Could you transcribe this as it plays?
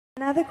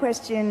Another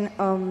question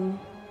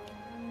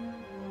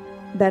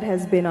that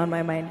has been on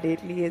my mind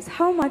lately is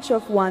how much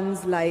of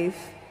one's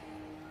life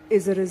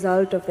is a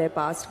result of their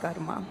past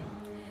karma?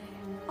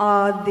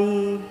 Are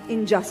the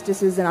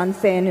injustices and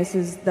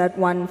unfairnesses that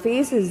one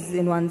faces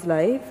in one's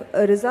life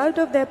a result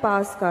of their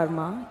past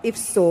karma? If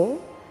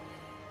so,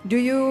 do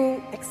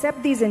you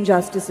accept these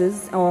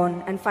injustices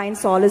and find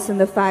solace in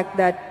the fact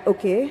that,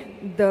 okay,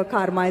 the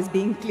karma is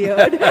being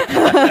cleared,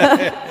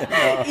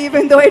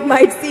 even though it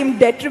might seem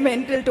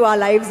detrimental to our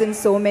lives in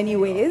so many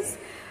ways?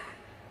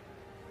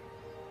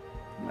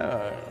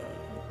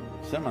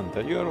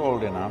 Samantha, you're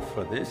old enough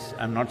for this.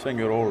 I'm not saying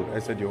you're old, I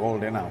said you're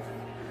old enough.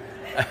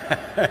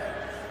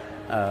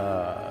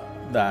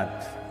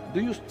 Do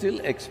you still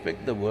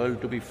expect the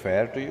world to be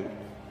fair to you?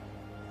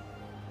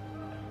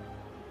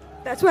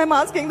 That's why I'm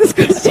asking this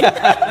question.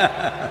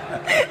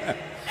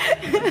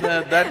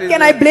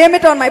 Can I blame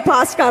it on my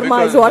past karma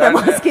is what I'm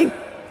asking.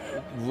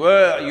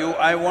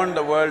 I want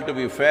the world to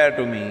be fair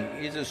to me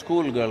is a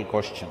schoolgirl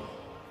question.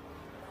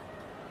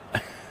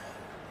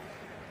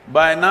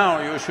 By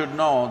now you should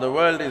know the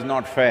world is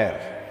not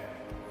fair.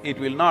 It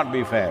will not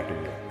be fair to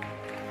you.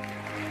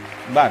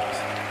 But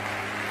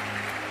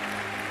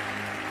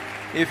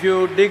if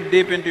you dig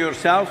deep into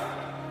yourself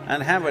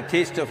and have a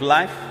taste of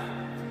life,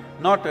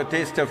 not a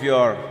taste of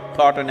your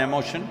thought and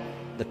emotion,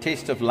 the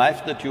taste of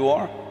life that you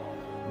are,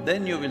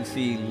 then you will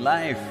see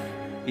life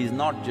is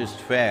not just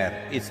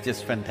fair, it's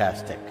just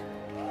fantastic.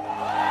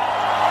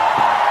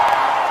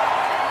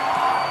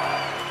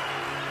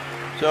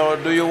 So,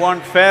 do you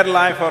want fair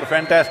life or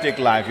fantastic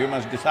life? You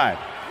must decide.